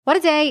What a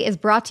Day is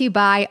brought to you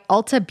by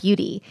Ulta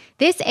Beauty.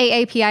 This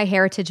AAPI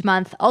Heritage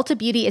Month, Ulta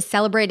Beauty is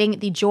celebrating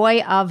the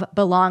joy of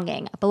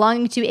belonging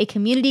to a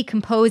community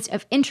composed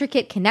of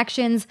intricate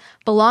connections,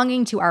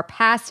 belonging to our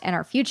past and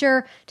our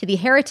future, to the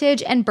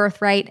heritage and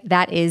birthright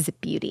that is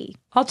beauty.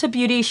 Ulta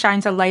Beauty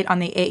shines a light on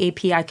the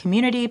AAPI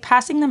community,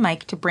 passing the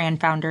mic to brand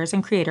founders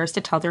and creators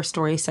to tell their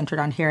stories centered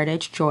on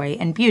heritage, joy,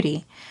 and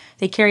beauty.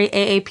 They carry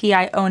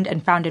AAPI-owned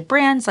and founded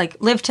brands like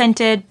Live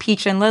Tinted,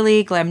 Peach and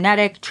Lily,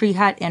 Glamnetic, Tree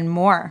Hut, and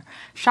more.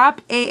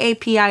 Shop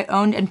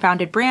AAPI-owned and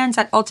founded brands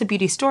at Ulta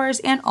Beauty stores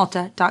and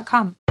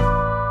Ulta.com.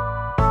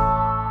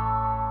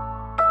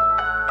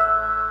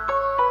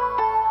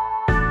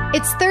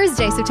 It's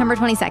Thursday, September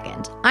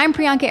 22nd. I'm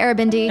Priyanka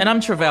Aribindi. And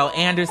I'm Tre'vell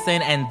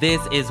Anderson, and this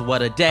is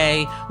What a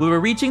Day. We were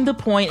reaching the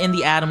point in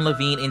the Adam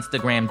Levine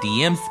Instagram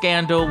DM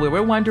scandal where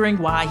we're wondering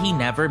why he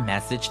never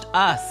messaged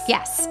us.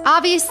 Yes,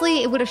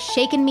 obviously it would have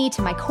shaken me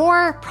to my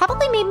core,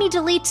 probably made me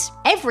delete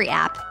every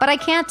app, but I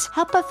can't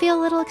help but feel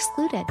a little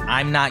excluded.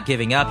 I'm not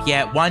giving up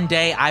yet. One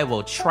day I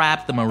will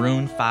trap the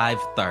Maroon 5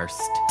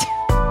 thirst.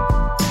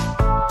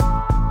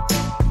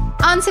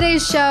 On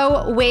today's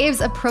show,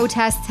 waves of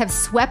protests have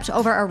swept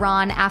over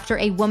Iran after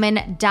a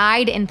woman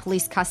died in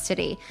police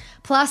custody.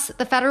 Plus,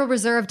 the Federal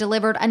Reserve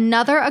delivered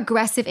another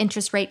aggressive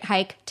interest rate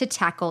hike to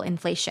tackle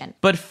inflation.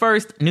 But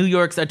first, New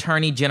York's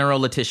Attorney General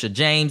Letitia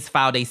James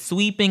filed a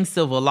sweeping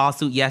civil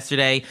lawsuit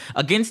yesterday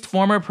against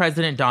former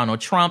President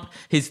Donald Trump,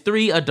 his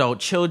 3 adult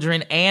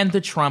children, and the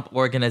Trump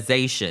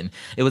Organization.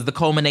 It was the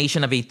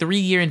culmination of a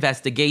 3-year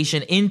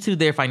investigation into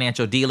their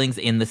financial dealings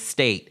in the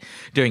state.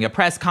 During a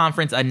press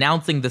conference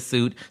announcing the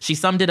suit, she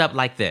summed it up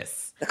like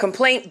this. The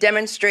complaint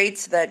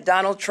demonstrates that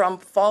Donald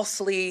Trump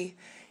falsely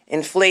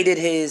inflated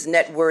his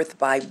net worth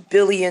by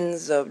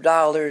billions of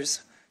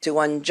dollars to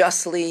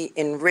unjustly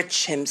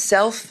enrich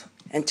himself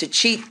and to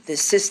cheat the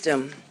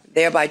system,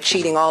 thereby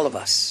cheating all of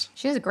us.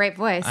 She has a great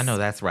voice. I know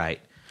that's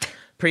right.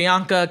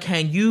 Priyanka,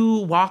 can you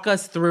walk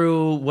us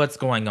through what's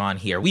going on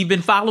here? We've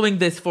been following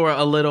this for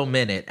a little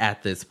minute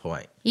at this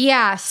point.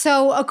 Yeah,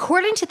 so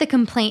according to the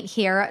complaint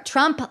here,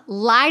 Trump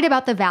lied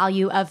about the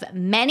value of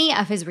many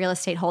of his real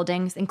estate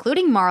holdings,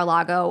 including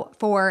Mar-a-Lago,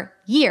 for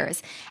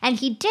years. And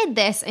he did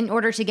this in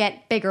order to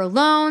get bigger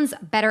loans,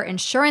 better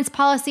insurance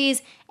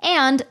policies,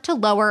 and to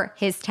lower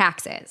his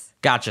taxes.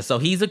 Gotcha. So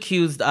he's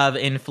accused of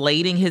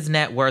inflating his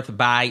net worth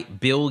by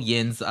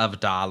billions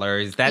of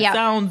dollars. That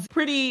sounds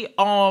pretty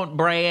on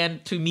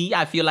brand to me.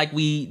 I feel like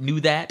we knew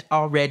that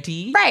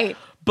already. Right.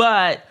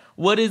 But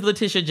what is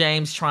Letitia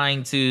James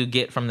trying to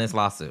get from this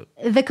lawsuit?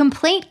 The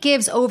complaint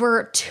gives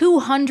over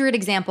 200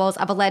 examples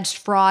of alleged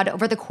fraud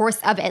over the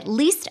course of at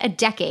least a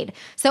decade.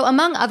 So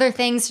among other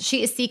things,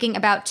 she is seeking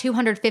about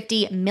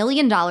 $250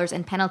 million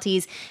in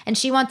penalties, and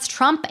she wants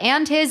Trump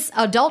and his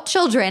adult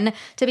children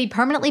to be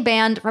permanently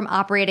banned from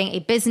operating a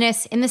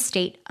business in the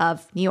state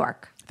of New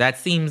York. That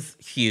seems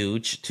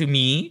huge to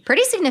me.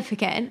 Pretty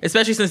significant.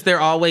 Especially since they're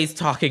always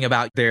talking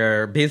about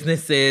their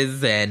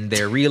businesses and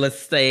their real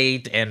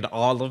estate and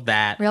all of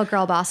that. Real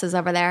girl bosses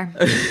over there.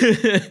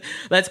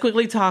 Let's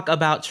quickly talk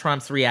about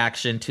Trump's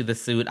reaction to the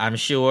suit. I'm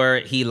sure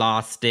he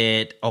lost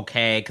it,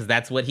 okay, because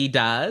that's what he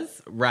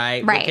does,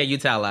 right? What can you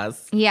tell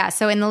us? Yeah,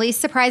 so in the least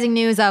surprising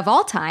news of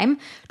all time,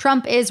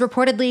 Trump is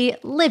reportedly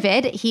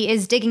livid. He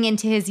is digging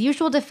into his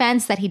usual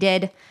defense that he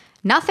did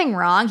nothing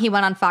wrong. He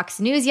went on Fox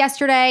News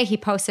yesterday. He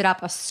posted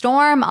up a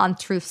storm on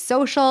Truth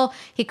Social.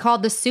 He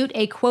called the suit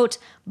a, quote,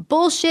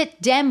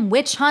 bullshit Dem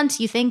witch hunt.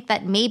 You think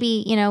that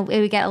maybe, it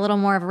would get a little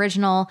more of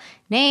original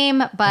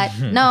name, but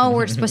no,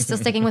 we're still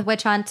sticking with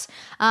witch hunt.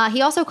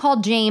 He also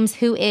called James,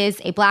 who is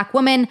a Black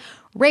woman,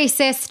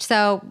 racist,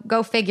 so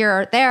go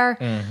figure there.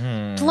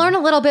 To learn a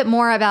little bit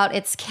more about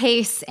its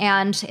case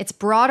and its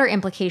broader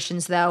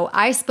implications, though,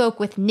 I spoke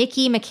with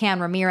Nikki McCann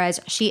Ramirez.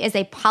 She is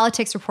a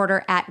politics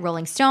reporter at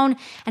Rolling Stone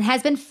and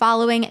has been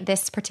following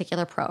this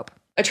particular probe.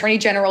 Attorney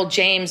General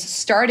James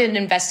started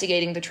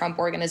investigating the Trump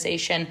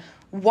Organization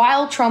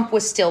while Trump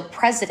was still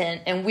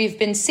president, and we've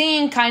been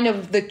seeing kind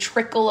of the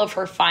trickle of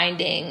her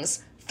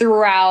findings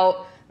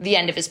throughout the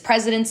end of his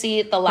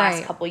presidency, the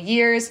last couple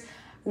years.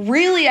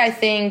 Really, I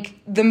think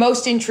the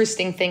most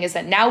interesting thing is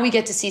that now we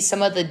get to see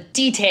some of the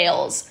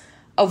details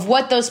of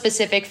what those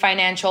specific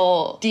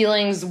financial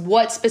dealings,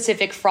 what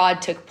specific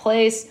fraud took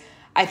place.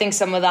 I think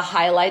some of the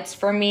highlights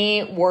for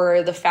me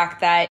were the fact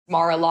that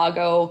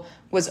Mar-a-Lago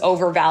was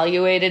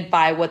overvaluated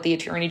by what the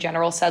Attorney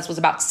General says was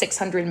about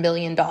 $600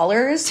 million.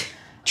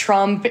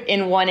 Trump,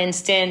 in one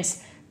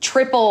instance,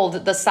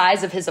 tripled the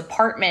size of his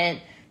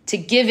apartment to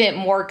give it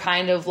more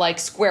kind of like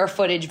square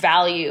footage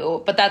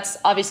value. But that's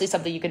obviously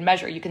something you can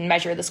measure. You can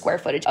measure the square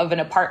footage of an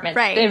apartment.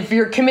 Right. If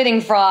you're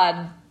committing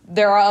fraud,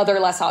 there are other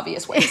less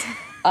obvious ways.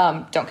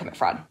 Don't commit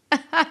fraud.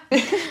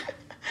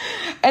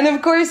 And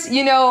of course,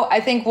 I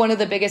think one of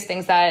the biggest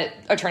things that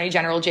Attorney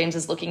General James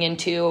is looking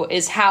into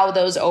is how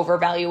those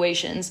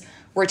overvaluations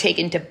were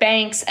taken to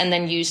banks and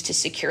then used to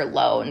secure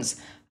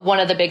loans. One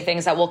of the big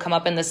things that will come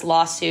up in this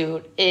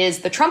lawsuit is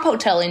the Trump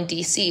Hotel in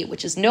D.C.,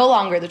 which is no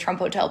longer the Trump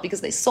Hotel because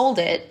they sold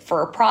it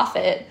for a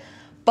profit.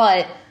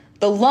 But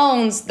the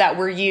loans that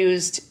were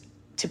used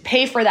to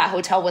pay for that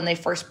hotel when they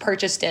first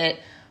purchased it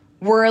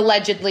were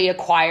allegedly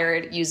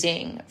acquired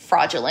using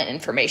fraudulent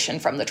information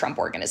from the Trump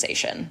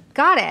Organization.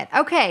 Got it.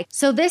 Okay.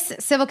 So this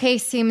civil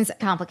case seems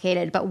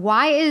complicated, but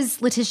why is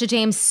Letitia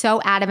James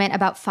so adamant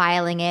about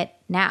filing it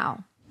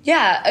now?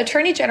 Yeah,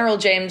 Attorney General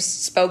James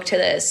spoke to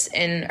this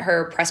in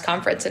her press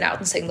conference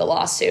announcing the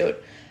lawsuit.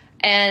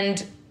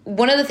 And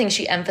one of the things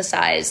she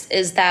emphasized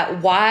is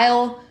that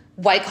while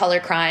white-collar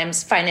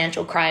crimes,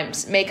 financial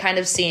crimes, may kind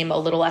of seem a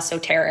little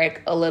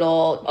esoteric, a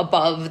little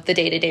above the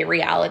day-to-day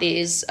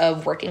realities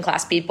of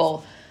working-class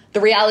people, the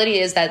reality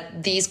is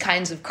that these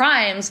kinds of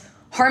crimes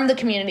harm the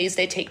communities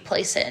they take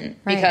place in.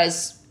 Right.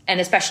 Because, and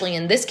especially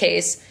in this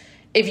case,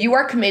 if you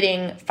are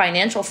committing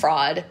financial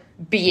fraud,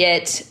 be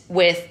it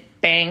with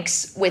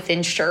banks, with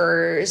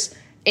insurers,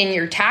 in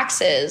your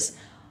taxes,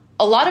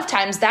 a lot of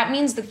times that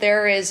means that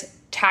there is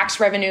tax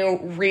revenue,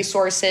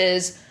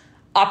 resources,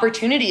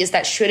 opportunities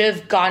that should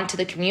have gone to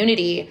the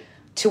community,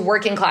 to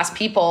working class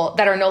people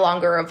that are no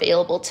longer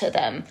available to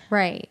them.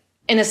 Right.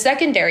 In a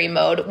secondary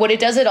mode, what it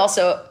does, it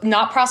also,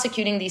 not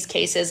prosecuting these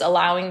cases,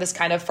 allowing this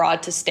kind of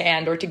fraud to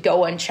stand or to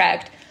go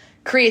unchecked,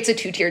 creates a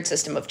two-tiered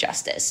system of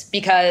justice.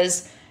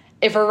 Because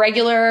if a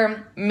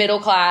regular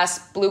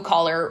middle-class,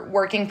 blue-collar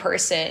working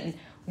person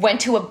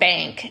went to a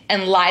bank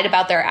and lied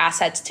about their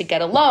assets to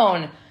get a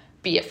loan,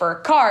 be it for a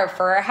car,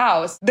 for a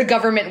house, the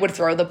government would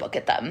throw the book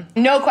at them.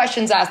 No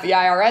questions asked. The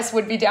IRS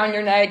would be down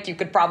your neck. You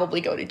could probably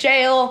go to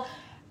jail.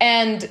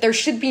 And there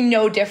should be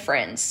no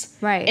difference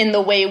in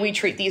the way we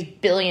treat these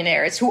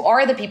billionaires, who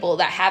are the people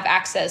that have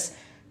access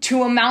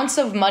to amounts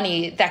of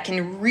money that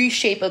can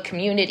reshape a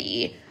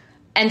community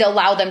and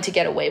allow them to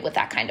get away with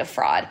that kind of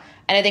fraud.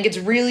 And I think it's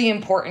really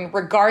important,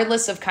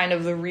 regardless of kind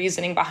of the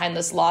reasoning behind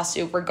this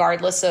lawsuit,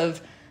 regardless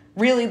of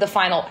really the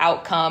final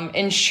outcome,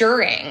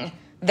 ensuring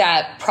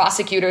that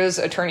prosecutors,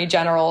 attorney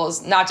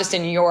generals, not just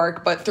in New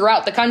York, but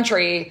throughout the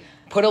country,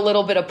 put a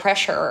little bit of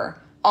pressure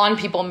on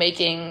people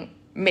making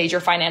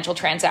major financial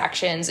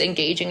transactions,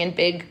 engaging in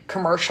big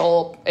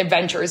commercial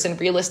ventures and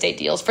real estate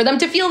deals, for them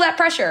to feel that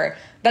pressure,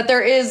 that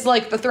there is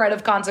like the threat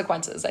of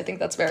consequences. I think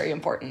that's very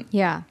important.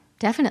 Yeah,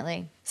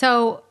 definitely.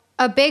 So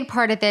a big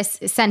part of this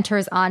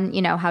centers on,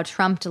 how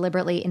Trump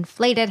deliberately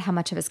inflated how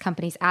much of his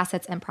company's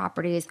assets and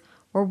properties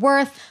were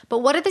worth. But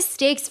what are the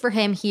stakes for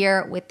him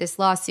here with this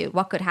lawsuit?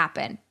 What could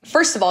happen?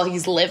 First of all,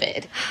 he's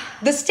livid.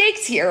 The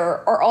stakes here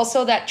are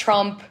also that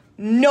Trump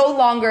no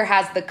longer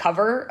has the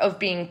cover of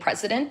being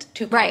president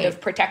to kind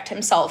of protect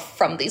himself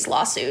from these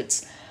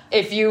lawsuits.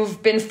 If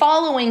you've been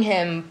following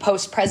him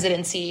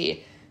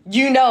post-presidency,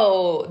 you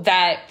know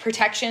that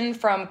protection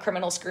from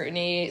criminal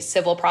scrutiny,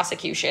 civil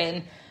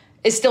prosecution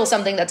is still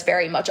something that's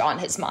very much on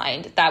his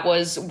mind. That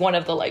was one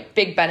of the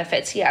big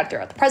benefits he had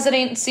throughout the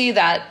presidency,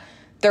 that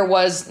there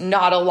was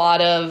not a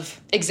lot of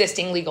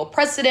existing legal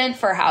precedent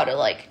for how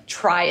to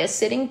try a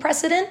sitting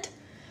president.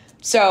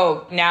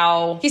 So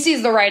now he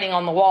sees the writing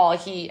on the wall.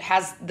 He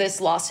has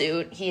this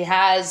lawsuit. He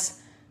has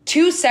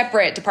two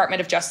separate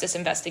Department of Justice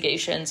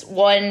investigations,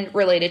 one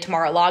related to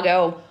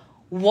Mar-a-Lago,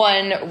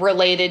 one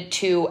related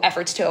to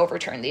efforts to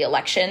overturn the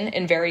election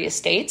in various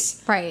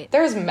states. Right.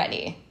 There's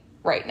many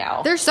right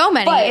now. There's so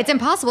many. It's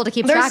impossible to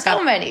keep track of. There's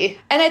so many.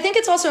 And I think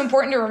it's also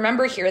important to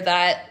remember here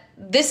that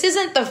this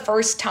isn't the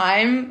first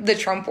time the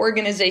Trump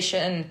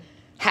Organization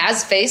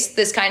has faced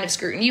this kind of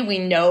scrutiny. We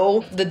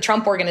know the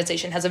Trump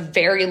Organization has a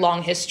very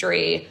long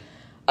history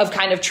of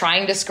kind of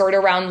trying to skirt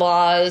around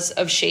laws,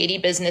 of shady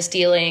business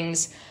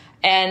dealings.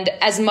 And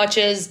as much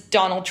as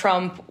Donald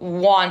Trump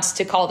wants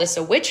to call this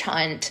a witch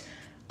hunt,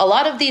 a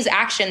lot of these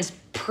actions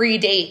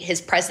predate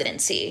his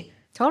presidency.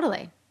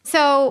 Totally.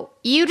 So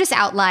you just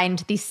outlined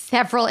these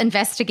several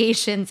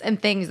investigations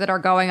and things that are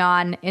going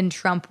on in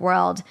Trump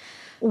world.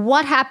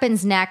 What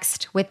happens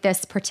next with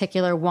this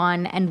particular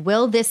one, and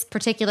will this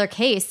particular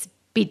case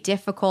be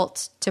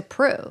difficult to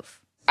prove?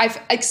 I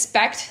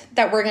expect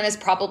that we're going to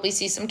probably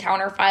see some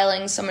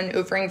counterfiling, some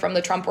maneuvering from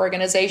the Trump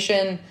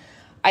Organization.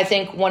 I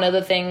think one of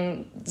the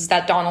things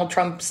that Donald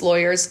Trump's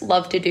lawyers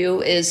love to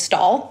do is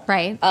stall.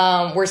 Right.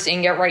 We're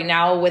seeing it right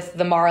now with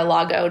the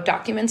Mar-a-Lago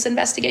documents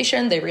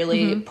investigation. They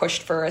really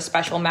pushed for a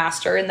special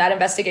master in that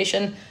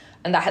investigation,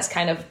 and that has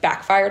kind of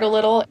backfired a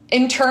little.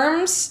 In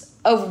terms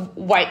of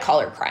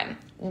white-collar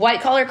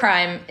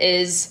crime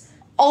is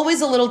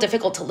always a little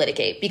difficult to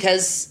litigate,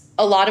 because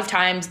a lot of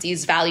times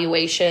these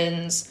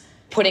valuations,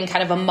 putting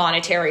kind of a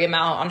monetary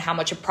amount on how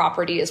much a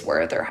property is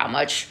worth or how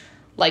much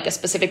a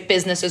specific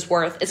business is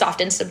worth, is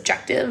often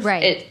subjective.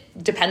 Right. It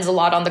depends a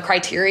lot on the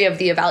criteria of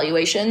the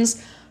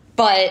evaluations.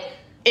 But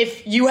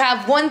if you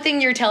have one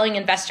thing you're telling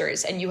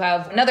investors and you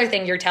have another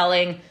thing you're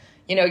telling,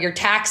 your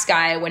tax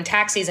guy when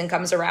tax season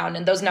comes around,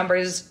 and those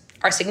numbers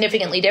are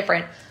significantly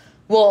different,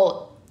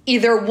 well,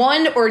 either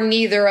one or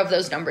neither of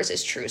those numbers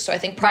is true. So I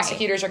think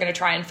prosecutors are going to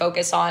try and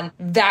focus on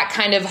that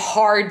kind of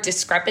hard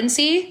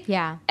discrepancy.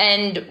 Yeah.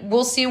 And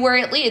we'll see where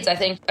it leads. I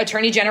think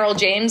Attorney General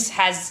James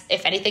has,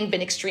 if anything,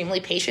 been extremely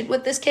patient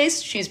with this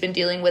case. She's been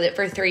dealing with it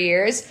for 3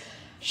 years.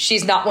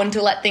 She's not one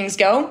to let things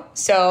go.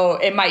 So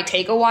it might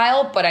take a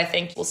while, but I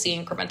think we'll see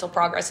incremental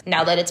progress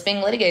now that it's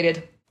being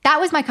litigated. That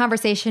was my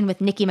conversation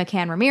with Nikki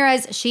McCann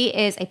Ramirez. She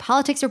is a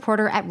politics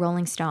reporter at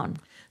Rolling Stone.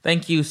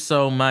 Thank you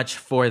so much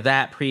for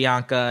that,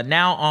 Priyanka.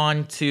 Now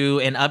on to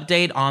an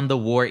update on the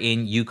war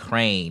in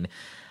Ukraine.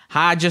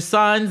 Hide your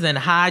sons and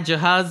hide your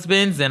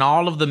husbands and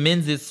all of the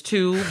menses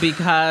too,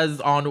 because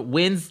on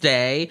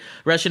Wednesday,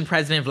 Russian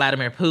President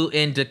Vladimir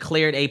Putin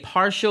declared a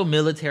partial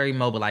military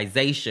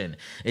mobilization.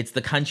 It's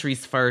the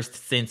country's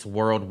first since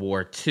World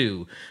War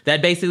II.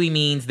 That basically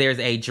means there's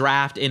a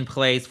draft in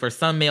place for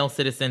some male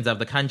citizens of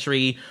the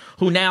country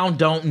who now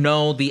don't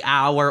know the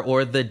hour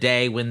or the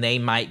day when they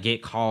might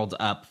get called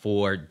up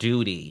for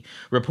duty.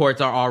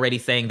 Reports are already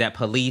saying that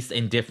police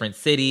in different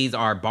cities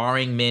are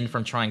barring men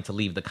from trying to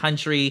leave the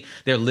country.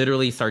 They're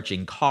literally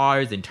searching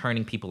cars and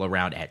turning people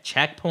around at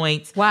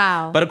checkpoints.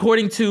 Wow. But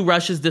according to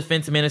Russia's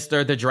defense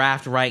minister, the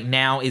draft right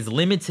now is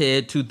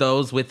limited to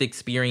those with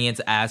experience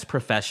as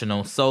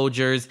professional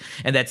soldiers,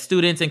 and that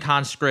students and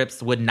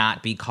conscripts would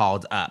not be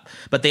called up.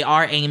 But they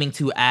are aiming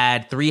to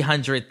add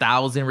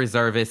 300,000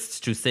 reservists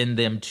to send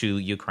them to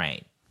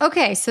Ukraine.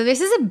 Okay, so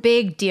this is a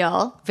big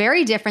deal,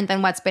 very different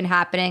than what's been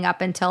happening up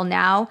until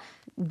now.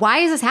 Why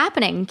is this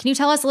happening? Can you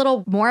tell us a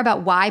little more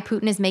about why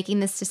Putin is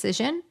making this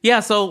decision? Yeah,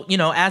 so,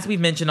 as we've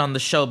mentioned on the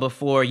show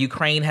before,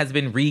 Ukraine has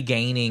been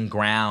regaining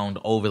ground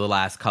over the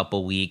last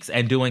couple weeks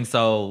and doing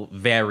so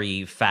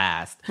very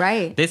fast.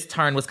 Right. This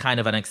turn was kind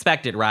of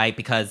unexpected, right?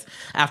 Because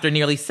after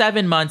nearly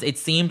 7 months, it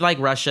seemed like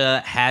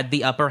Russia had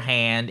the upper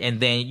hand.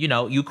 And then,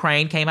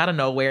 Ukraine came out of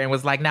nowhere and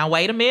was like, now,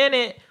 wait a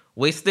minute.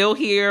 We're still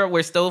here.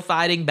 We're still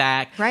fighting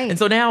back. Right. And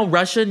so now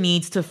Russia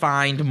needs to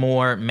find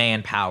more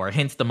manpower,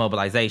 hence the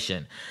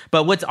mobilization.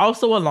 But what's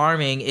also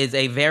alarming is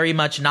a very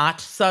much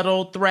not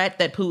subtle threat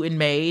that Putin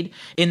made.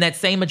 In that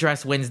same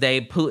address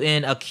Wednesday,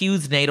 Putin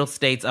accused NATO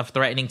states of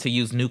threatening to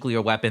use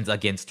nuclear weapons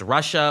against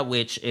Russia,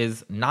 which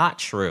is not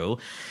true.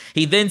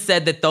 He then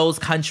said that those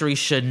countries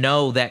should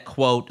know that,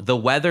 quote, the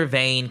weather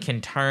vane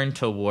can turn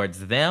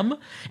towards them,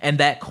 and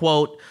that,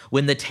 quote,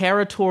 when the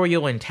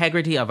territorial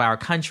integrity of our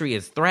country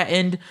is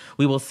threatened,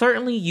 we will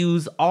certainly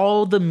use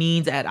all the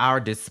means at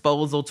our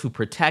disposal to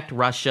protect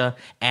Russia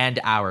and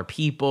our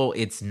people.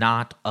 It's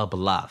not a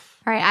bluff.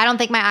 All right, I don't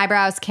think my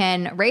eyebrows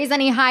can raise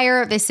any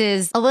higher. This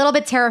is a little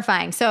bit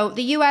terrifying. So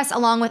the U.S.,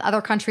 along with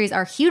other countries,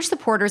 are huge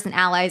supporters and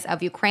allies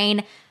of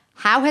Ukraine.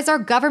 How has our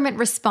government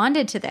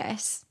responded to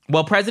this?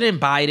 Well, President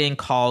Biden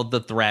called the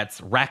threats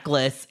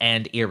reckless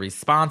and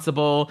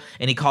irresponsible,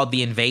 and he called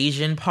the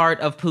invasion part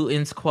of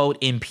Putin's, quote,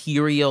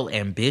 imperial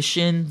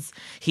ambitions.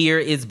 Here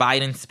is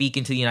Biden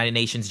speaking to the United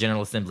Nations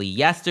General Assembly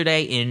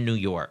yesterday in New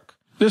York.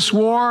 This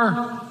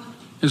war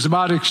is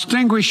about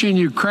extinguishing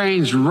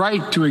Ukraine's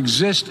right to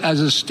exist as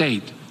a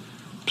state,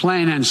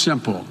 plain and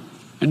simple,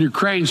 and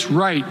Ukraine's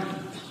right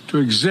to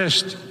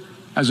exist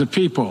as a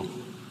people.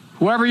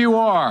 Whoever you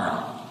are,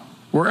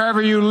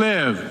 wherever you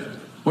live,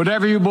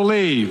 whatever you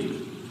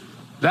believe,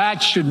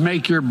 that should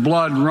make your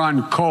blood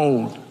run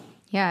cold.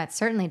 Yeah, it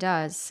certainly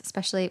does,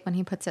 especially when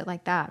he puts it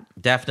like that.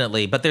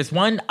 Definitely. But there's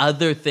one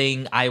other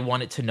thing I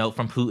wanted to note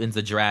from Putin's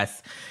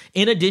address.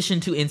 In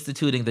addition to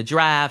instituting the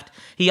draft,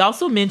 he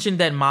also mentioned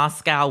that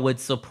Moscow would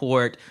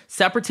support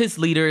separatist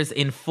leaders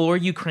in 4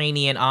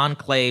 Ukrainian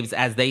enclaves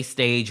as they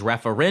stage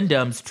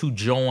referendums to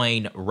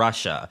join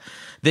Russia.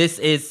 This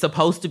is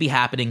supposed to be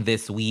happening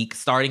this week,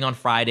 starting on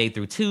Friday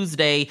through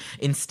Tuesday,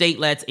 in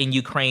statelets in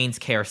Ukraine's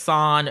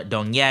Kherson,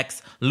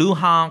 Donetsk,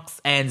 Luhansk,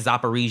 and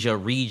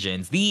Zaporizhia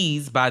regions.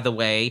 These, by the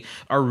way,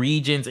 are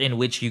regions in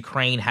which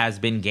Ukraine has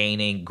been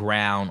gaining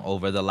ground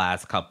over the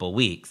last couple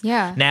weeks.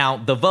 Yeah. Now,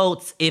 the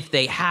votes, if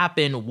they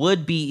happen,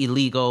 would be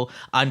illegal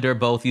under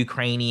both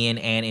Ukrainian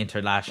and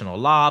international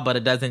law, but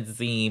it doesn't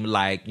seem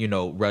like,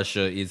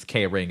 Russia is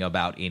caring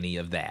about any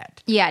of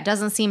that. Yeah, it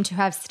doesn't seem to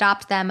have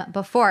stopped them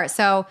before.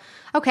 So,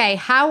 okay,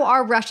 how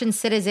are Russian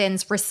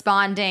citizens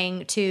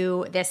responding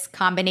to this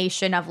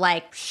combination of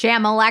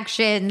sham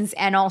elections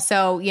and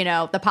also,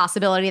 the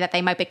possibility that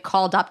they might be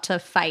called up to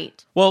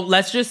fight? Well,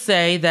 let's just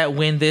say that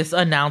when this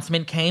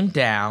announcement came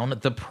down,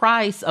 the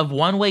price of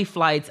one-way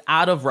flights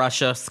out of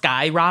Russia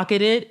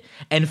skyrocketed,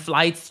 and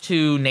flights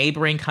to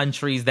neighboring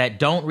countries that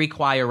don't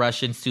require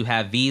Russians to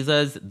have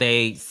visas,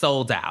 they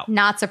sold out.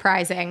 Not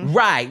surprising.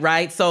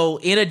 Right. So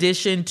in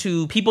addition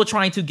to people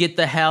trying to get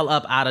the hell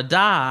up out of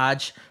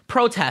Dodge,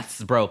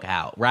 protests broke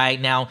out,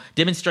 right? Now,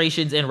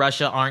 demonstrations in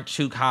Russia aren't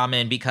too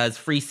common because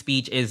free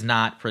speech is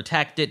not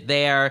protected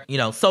there.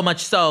 So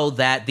much so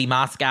that the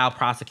Moscow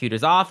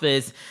prosecutor's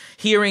office,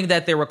 hearing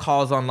that there were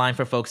calls online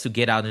for folks to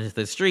get out into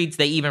the streets,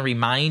 they even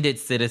reminded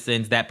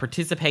citizens that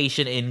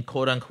participation in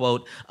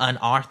quote-unquote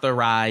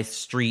unauthorized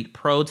street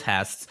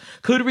protests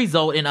could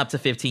result in up to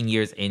 15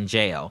 years in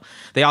jail.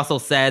 They also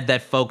said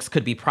that folks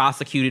could be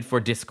prosecuted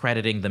for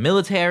discrediting the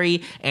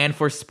military and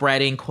for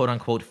spreading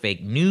quote-unquote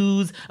fake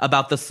news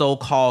about the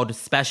so-called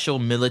special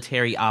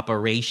military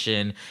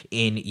operation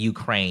in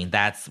Ukraine.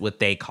 That's what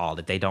they called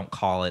it. They don't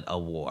call it a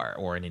war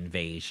or an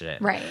invasion.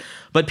 Right.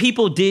 But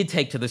people did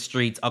take to the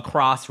streets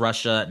across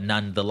Russia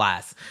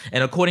nonetheless.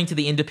 And according to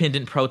the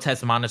independent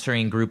protest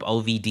monitoring group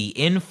OVD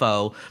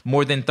Info,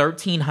 more than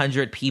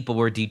 1,300 people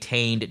were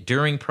detained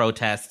during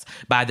protests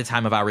by the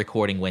time of our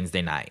recording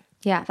Wednesday night.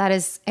 Yeah, that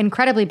is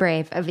incredibly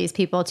brave of these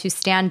people to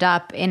stand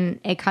up in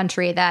a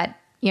country that,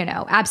 you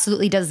know,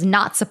 absolutely does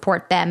not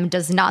support them,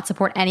 does not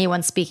support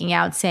anyone speaking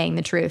out, saying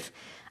the truth.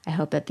 I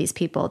hope that these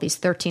people, these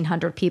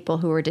 1,300 people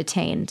who were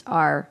detained,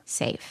 are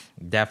safe.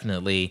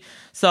 Definitely.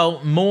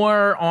 So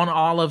more on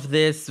all of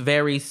this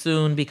very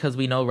soon, because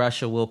we know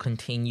Russia will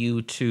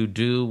continue to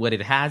do what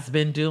it has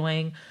been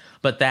doing.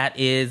 But that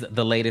is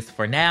the latest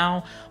for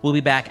now. We'll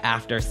be back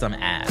after some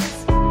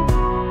ads.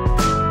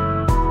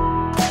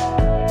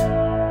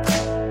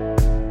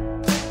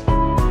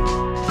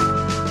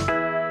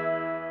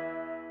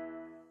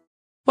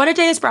 What a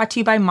Day is brought to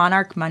you by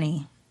Monarch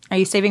Money. Are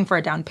you saving for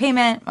a down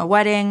payment, a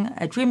wedding,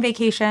 a dream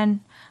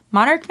vacation?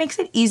 Monarch makes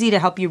it easy to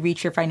help you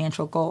reach your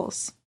financial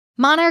goals.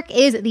 Monarch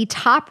is the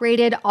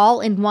top-rated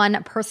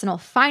all-in-one personal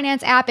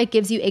finance app. It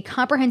gives you a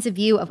comprehensive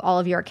view of all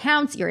of your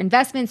accounts, your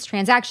investments,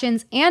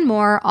 transactions, and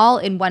more, all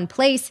in one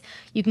place.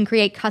 You can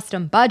create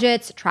custom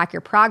budgets, track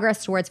your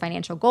progress towards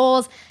financial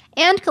goals,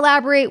 and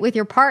collaborate with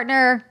your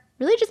partner.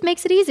 Really just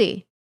makes it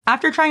easy.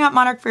 After trying out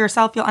Monarch for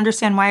yourself, you'll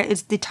understand why it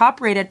is the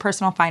top-rated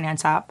personal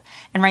finance app.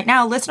 And right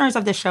now, listeners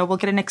of this show will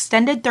get an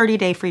extended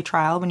 30-day free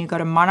trial when you go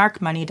to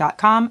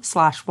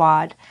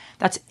monarchmoney.com/WAD.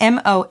 That's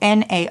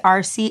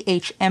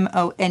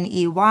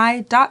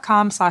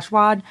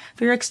monarchmoney.com/WAD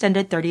for your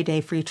extended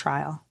 30-day free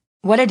trial.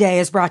 What a Day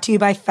is brought to you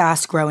by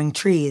Fast Growing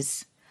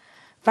Trees.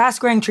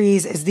 Fast Growing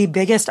Trees is the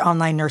biggest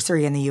online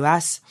nursery in the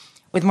U.S.,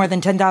 with more than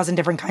 10,000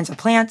 different kinds of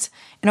plants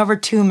and over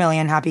 2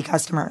 million happy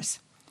customers.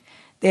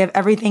 They have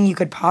everything you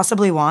could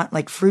possibly want,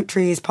 like fruit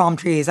trees, palm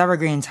trees,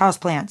 evergreens,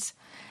 houseplants,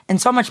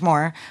 and so much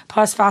more.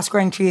 Plus, Fast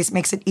Growing Trees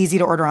makes it easy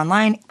to order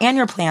online, and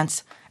your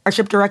plants are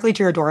shipped directly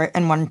to your door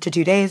in 1 to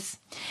 2 days.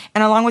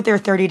 And along with their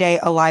 30-day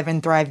Alive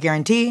and Thrive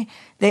guarantee,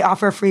 they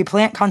offer free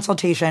plant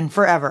consultation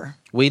forever.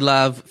 We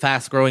love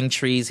Fast Growing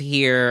Trees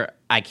here.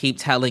 I keep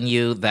telling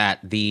you that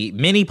the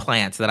mini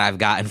plants that I've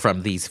gotten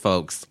from these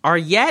folks are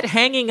yet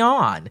hanging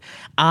on.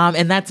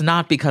 And that's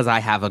not because I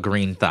have a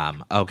green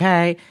thumb,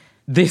 okay?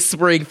 This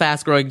spring,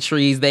 Fast Growing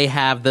Trees, they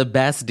have the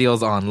best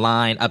deals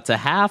online, up to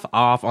half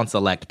off on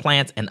select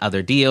plants and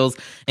other deals.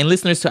 And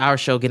listeners to our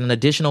show get an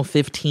additional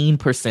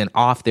 15%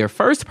 off their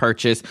first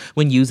purchase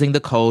when using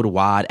the code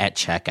WAD at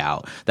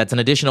checkout. That's an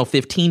additional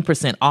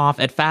 15% off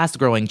at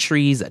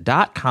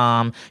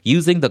fastgrowingtrees.com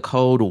using the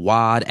code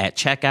WAD at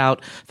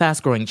checkout.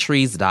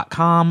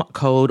 Fastgrowingtrees.com,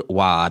 code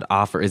WAD.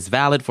 Offer is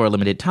valid for a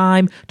limited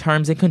time.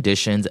 Terms and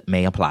conditions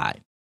may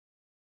apply.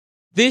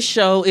 This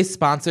show is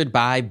sponsored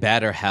by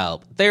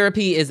BetterHelp.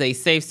 Therapy is a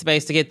safe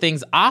space to get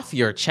things off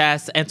your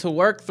chest and to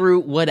work through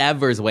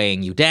whatever's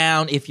weighing you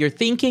down. If you're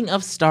thinking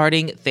of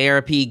starting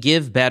therapy,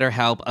 give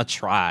BetterHelp a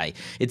try.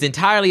 It's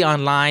entirely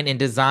online and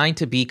designed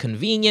to be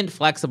convenient,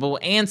 flexible,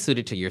 and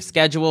suited to your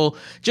schedule.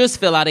 Just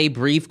fill out a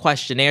brief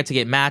questionnaire to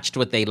get matched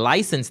with a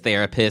licensed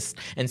therapist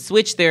and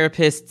switch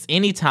therapists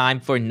anytime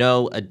for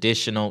no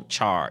additional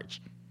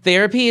charge.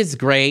 Therapy is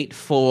great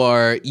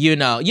for, you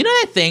know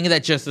that thing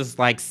that just is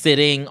like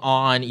sitting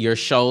on your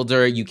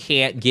shoulder, you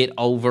can't get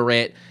over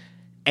it,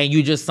 and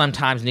you just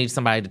sometimes need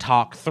somebody to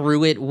talk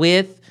through it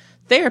with.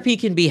 Therapy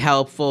can be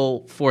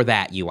helpful for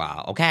that, you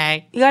all,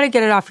 okay? You got to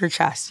get it off your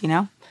chest,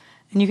 And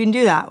you can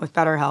do that with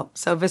BetterHelp.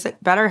 So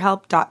visit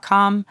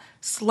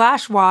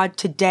betterhelp.com/WAD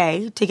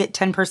today to get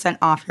 10%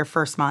 off your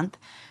first month.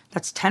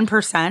 That's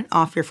 10%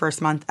 off your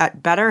first month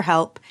at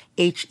betterhelp,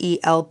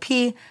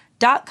 HELP.com/WAD.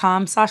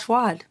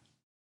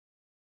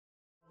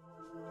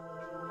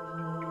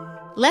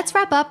 Let's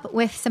wrap up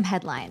with some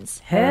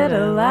headlines.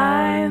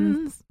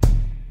 Headlines.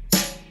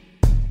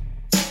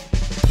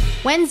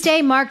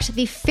 Wednesday marked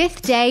the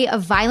 5th day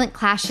of violent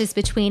clashes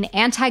between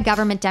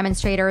anti-government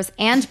demonstrators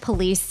and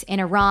police in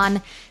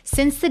Iran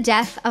since the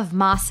death of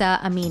Mahsa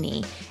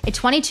Amini, a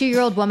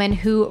 22-year-old woman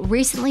who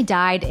recently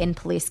died in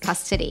police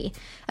custody.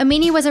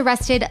 Amini was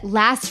arrested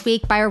last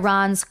week by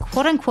Iran's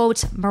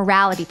quote-unquote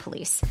morality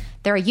police.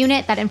 They're a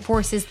unit that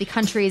enforces the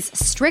country's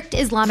strict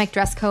Islamic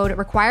dress code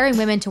requiring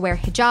women to wear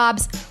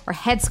hijabs or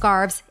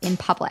headscarves in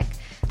public.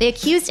 They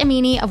accused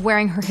Amini of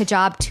wearing her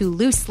hijab too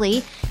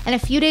loosely, and a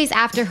few days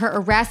after her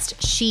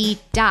arrest, she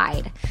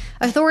died.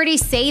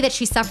 Authorities say that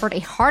she suffered a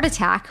heart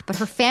attack, but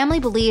her family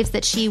believes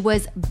that she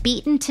was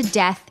beaten to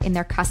death in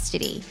their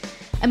custody.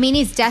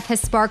 Amini's death has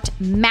sparked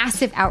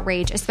massive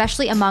outrage,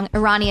 especially among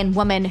Iranian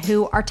women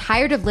who are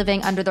tired of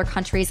living under their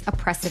country's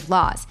oppressive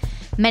laws.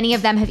 Many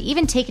of them have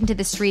even taken to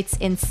the streets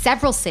in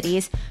several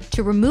cities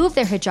to remove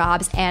their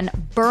hijabs and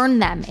burn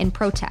them in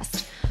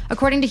protest.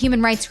 According to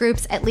human rights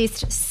groups, at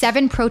least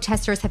 7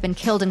 protesters have been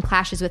killed in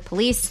clashes with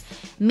police.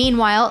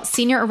 Meanwhile,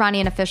 senior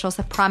Iranian officials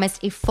have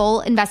promised a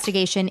full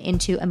investigation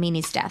into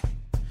Amini's death.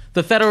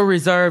 The Federal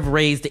Reserve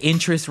raised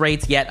interest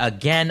rates yet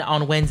again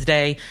on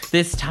Wednesday,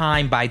 this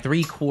time by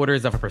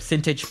 0.75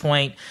 percentage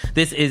point.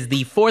 This is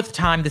the fourth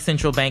time the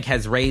central bank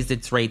has raised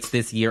its rates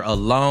this year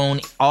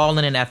alone, all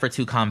in an effort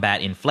to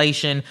combat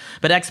inflation.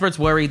 But experts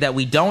worry that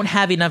we don't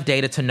have enough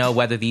data to know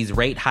whether these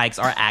rate hikes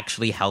are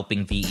actually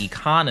helping the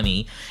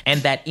economy,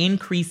 and that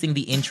increasing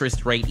the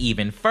interest rate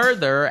even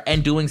further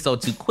and doing so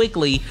too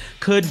quickly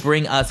could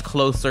bring us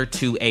closer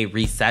to a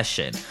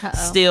recession.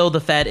 Still,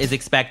 the Fed is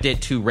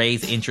expected to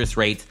raise interest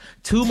rates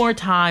 2 more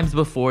times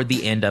before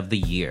the end of the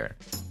year.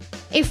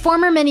 A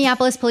former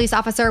Minneapolis police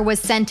officer was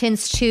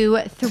sentenced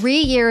to 3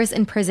 years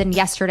in prison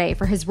yesterday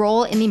for his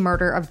role in the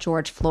murder of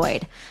George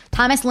Floyd.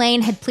 Thomas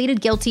Lane had pleaded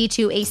guilty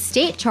to a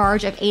state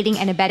charge of aiding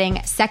and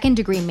abetting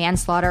second-degree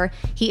manslaughter.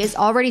 He is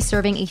already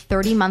serving a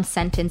 30-month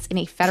sentence in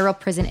a federal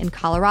prison in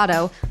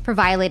Colorado for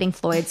violating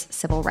Floyd's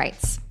civil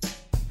rights.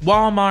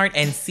 Walmart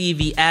and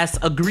CVS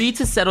agreed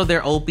to settle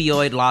their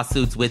opioid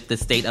lawsuits with the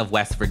state of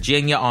West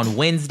Virginia on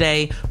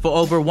Wednesday for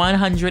over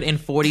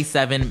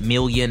 $147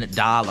 million.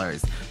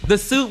 The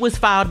suit was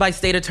filed by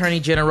State Attorney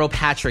General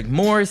Patrick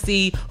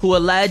Morrisey, who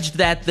alleged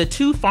that the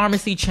two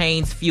pharmacy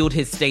chains fueled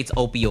his state's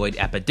opioid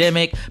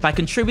epidemic by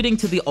contributing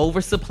to the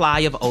oversupply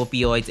of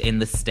opioids in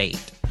the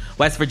state.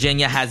 West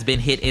Virginia has been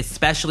hit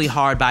especially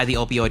hard by the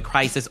opioid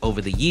crisis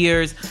over the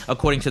years.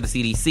 According to the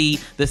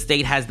CDC, the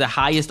state has the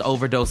highest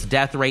overdose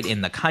death rate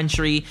in the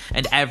country,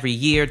 and every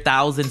year,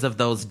 thousands of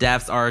those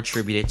deaths are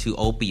attributed to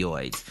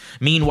opioids.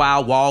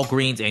 Meanwhile,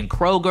 Walgreens and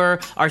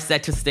Kroger are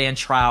set to stand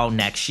trial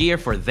next year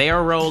for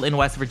their role in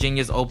West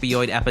Virginia's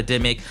opioid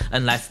epidemic,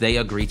 unless they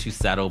agree to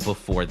settle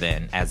before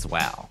then as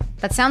well.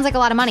 That sounds like a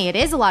lot of money. It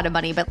is a lot of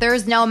money, but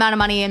there's no amount of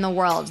money in the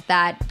world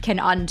that can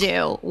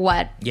undo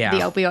what the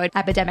opioid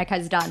epidemic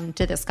has done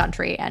to this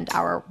country and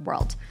our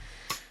world.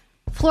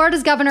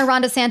 Florida's Governor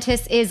Ron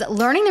DeSantis is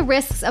learning the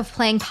risks of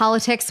playing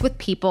politics with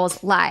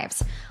people's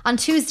lives. On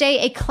Tuesday,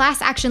 a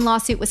class action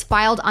lawsuit was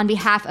filed on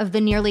behalf of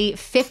the nearly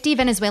 50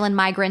 Venezuelan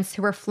migrants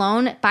who were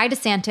flown by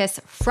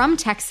DeSantis from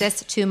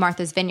Texas to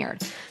Martha's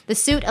Vineyard. The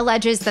suit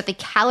alleges that the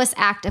callous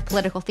act of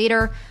political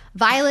theater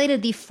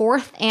violated the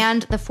 4th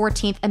and the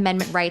 14th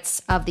Amendment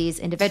rights of these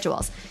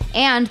individuals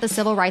and the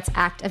Civil Rights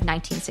Act of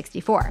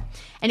 1964.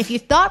 And if you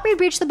thought we'd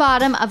reached the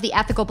bottom of the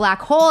ethical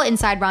black hole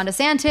inside Ron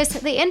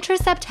DeSantis, The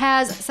Intercept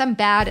has some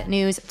bad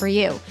news for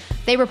you.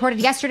 They reported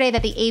yesterday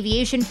that the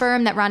aviation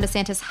firm that Ron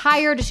DeSantis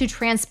hired to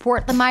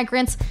transport the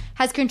migrants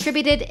has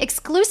contributed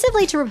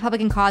exclusively to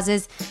Republican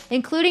causes,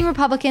 including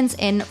Republicans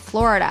in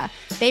Florida.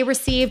 They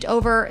received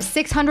over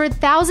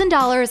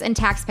 $600,000 in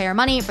taxpayer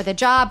money for the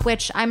job,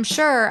 which I'm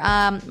sure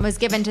was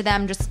given to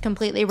them just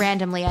completely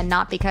randomly and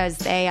not because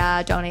they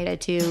donated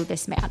to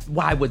this man.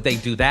 Why would they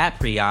do that,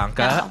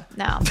 Priyanka?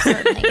 No,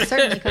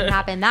 certainly couldn't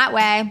happen that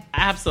way.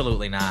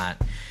 Absolutely not.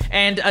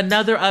 And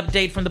another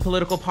update from the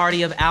political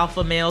party of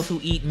alpha males who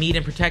eat meat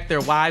and protect their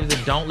wives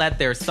and don't let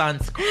their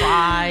sons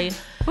cry.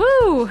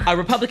 Woo. A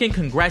Republican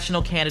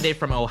congressional candidate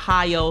from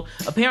Ohio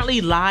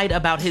apparently lied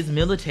about his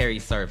military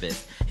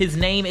service. His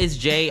name is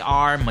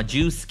J.R.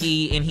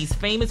 Majewski, and he's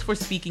famous for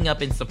speaking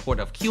up in support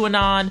of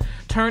QAnon,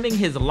 turning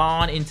his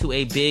lawn into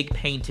a big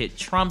painted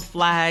Trump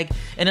flag,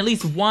 and at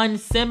least one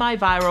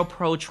semi-viral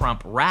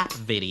pro-Trump rap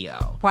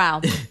video.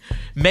 Wow.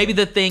 Maybe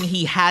the thing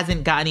he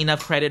hasn't gotten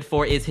enough credit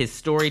for is his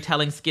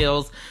storytelling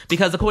skills,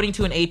 because according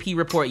to an AP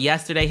report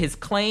yesterday, his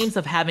claims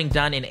of having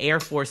done an Air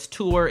Force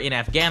tour in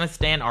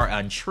Afghanistan are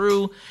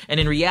untrue, and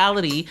in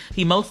reality,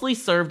 he mostly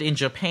served in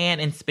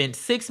Japan and spent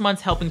 6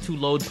 months helping to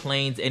load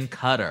planes in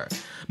Qatar.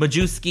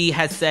 Majewski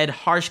has said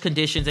harsh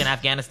conditions in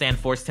Afghanistan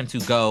forced him to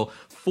go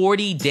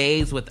 40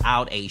 days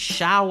without a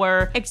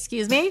shower.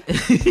 Excuse me?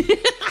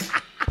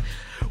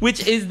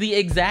 Which is the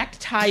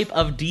exact type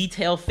of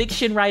detail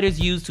fiction writers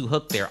use to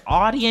hook their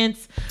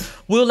audience.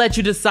 We'll let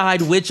you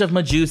decide which of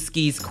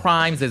Majewski's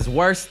crimes is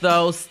worse,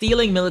 though,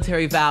 stealing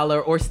military valor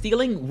or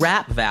stealing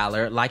rap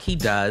valor like he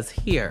does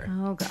here.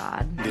 Oh,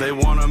 God. They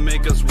want to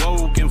make us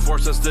woke and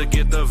force us to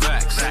get the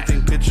vax.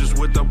 Taking pictures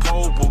with the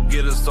Pope will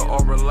get us to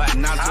all relax.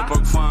 Not to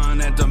poke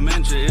fun at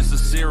dementia, it's a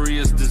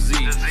serious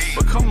disease.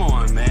 But come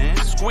on, man.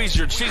 Squeeze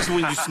your cheeks when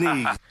you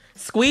sneeze.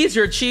 Squeeze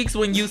your cheeks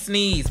when you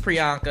sneeze,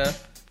 Priyanka.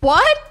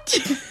 What?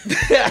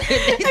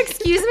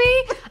 Excuse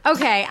me?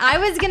 Okay, I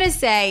was going to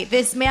say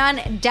this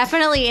man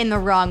definitely in the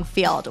wrong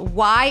field.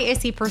 Why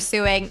is he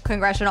pursuing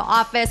congressional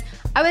office?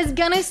 I was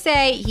going to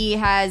say he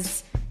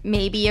has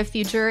maybe a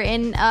future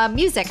in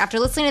music. After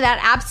listening to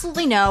that,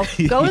 absolutely no.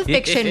 Go the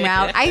fiction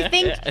route. I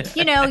think,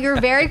 you're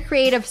a very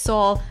creative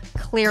soul,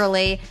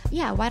 clearly.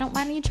 Yeah, why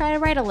don't you try to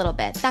write a little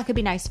bit? That could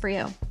be nice for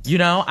you.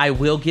 I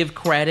will give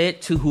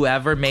credit to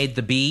whoever made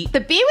the beat.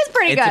 The beat was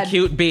pretty good. It's a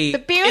cute beat. The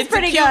beat was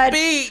pretty good.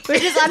 Beat.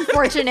 Which is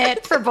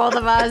unfortunate for both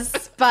of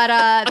us.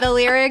 But the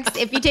lyrics,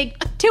 if you take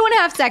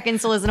 2.5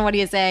 seconds to listen to what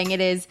he is saying, it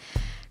is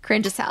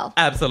cringe as hell.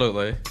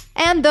 Absolutely.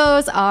 And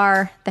those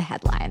are the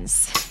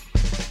headlines.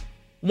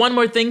 One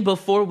more thing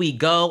before we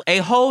go. A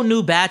whole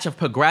new batch of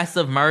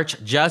progressive merch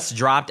just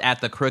dropped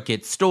at the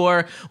Crooked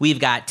store. We've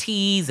got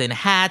tees and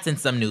hats and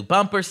some new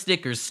bumper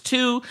stickers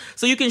too,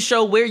 so you can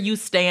show where you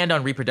stand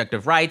on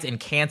reproductive rights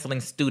and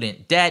canceling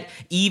student debt,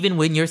 even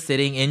when you're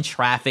sitting in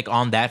traffic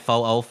on that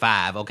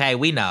 405. Okay,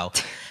 we know.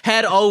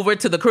 Head over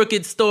to the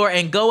Crooked store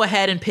and go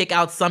ahead and pick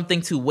out something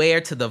to wear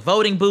to the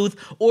voting booth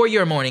or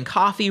your morning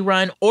coffee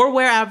run or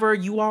wherever.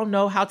 You all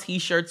know how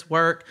t-shirts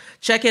work.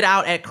 Check it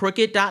out at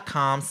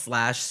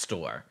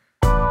crooked.com/store.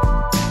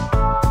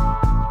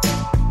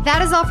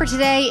 That is all for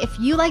today. If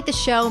you like the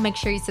show, make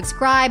sure you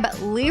subscribe,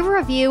 leave a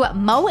review,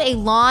 mow a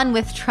lawn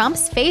with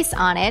Trump's face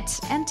on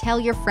it, and tell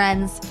your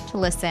friends to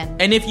listen.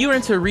 And if you're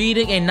into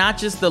reading and not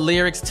just the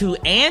lyrics to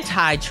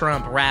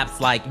anti-Trump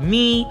raps like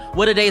me,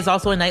 What A Day is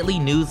also a nightly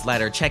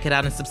newsletter. Check it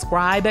out and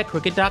subscribe at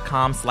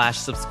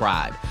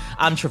crooked.com/subscribe.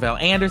 I'm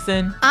Tre'vell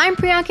Anderson. I'm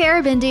Priyanka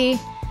Aribindi.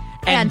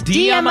 And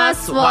DM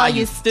us while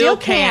you still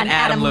can,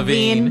 Adam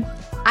Levine.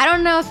 I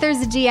don't know if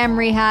there's a DM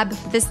rehab,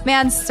 but this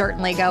man's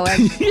certainly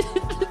going.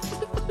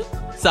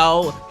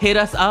 So hit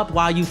us up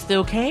while you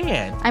still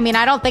can. I mean,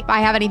 I don't think I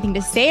have anything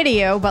to say to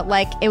you, but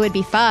like, it would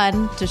be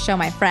fun to show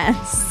my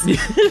friends.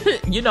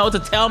 You know, to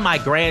tell my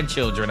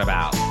grandchildren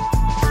about.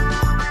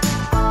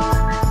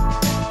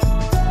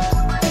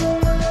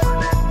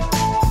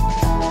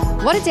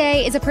 What a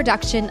Day is a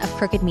production of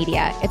Crooked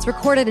Media. It's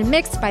recorded and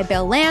mixed by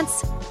Bill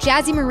Lance.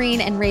 Jazzy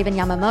Marine and Raven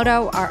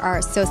Yamamoto are our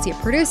associate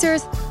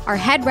producers. Our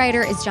head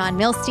writer is John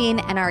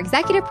Milstein, and our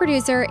executive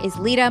producer is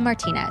Lita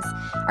Martinez.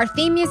 Our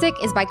theme music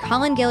is by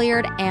Colin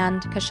Gilliard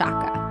and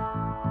Kashaka.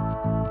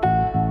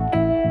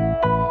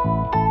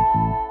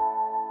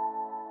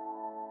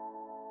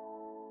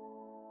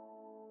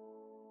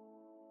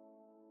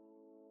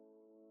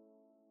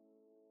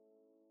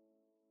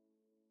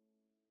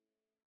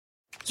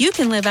 You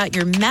can live out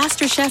your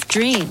MasterChef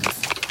dreams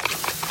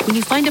when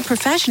you find a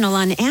professional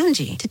on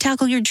Angie to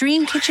tackle your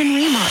dream kitchen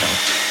remodel.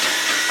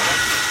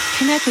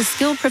 Connect with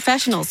skilled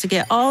professionals to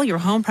get all your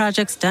home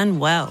projects done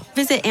well.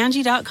 Visit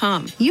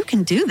Angie.com. You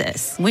can do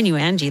this when you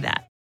Angie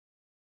that.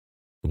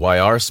 Why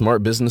are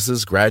smart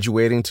businesses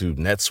graduating to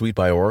NetSuite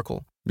by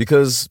Oracle?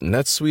 Because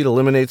NetSuite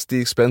eliminates the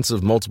expense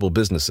of multiple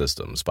business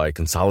systems by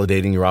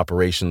consolidating your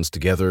operations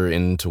together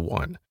into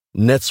one.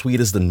 NetSuite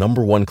is the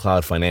 #1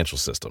 cloud financial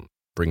system,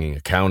 bringing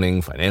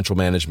accounting, financial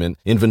management,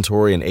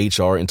 inventory, and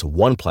HR into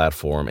one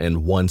platform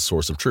and one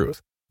source of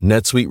truth.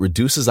 NetSuite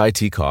reduces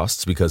IT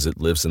costs because it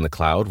lives in the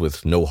cloud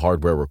with no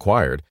hardware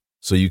required,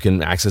 so you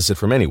can access it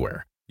from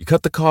anywhere. You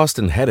cut the cost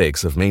and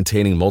headaches of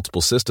maintaining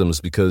multiple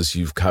systems because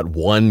you've got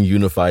one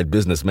unified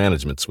business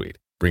management suite.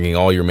 Bringing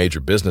all your major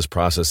business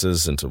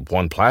processes into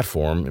one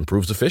platform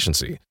improves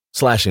efficiency,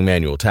 slashing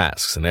manual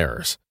tasks and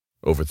errors.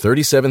 Over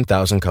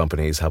 37,000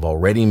 companies have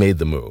already made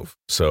the move,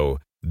 so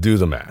do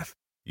the math.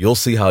 You'll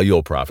see how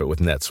you'll profit with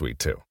NetSuite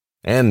too.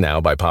 And now,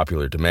 by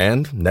popular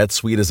demand,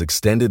 NetSuite has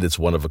extended its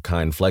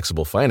one-of-a-kind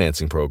flexible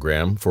financing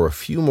program for a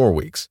few more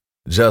weeks.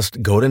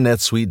 Just go to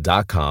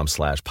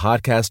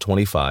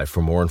netsuite.com/podcast25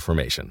 for more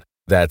information.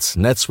 That's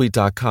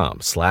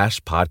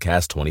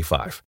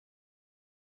netsuite.com/podcast25.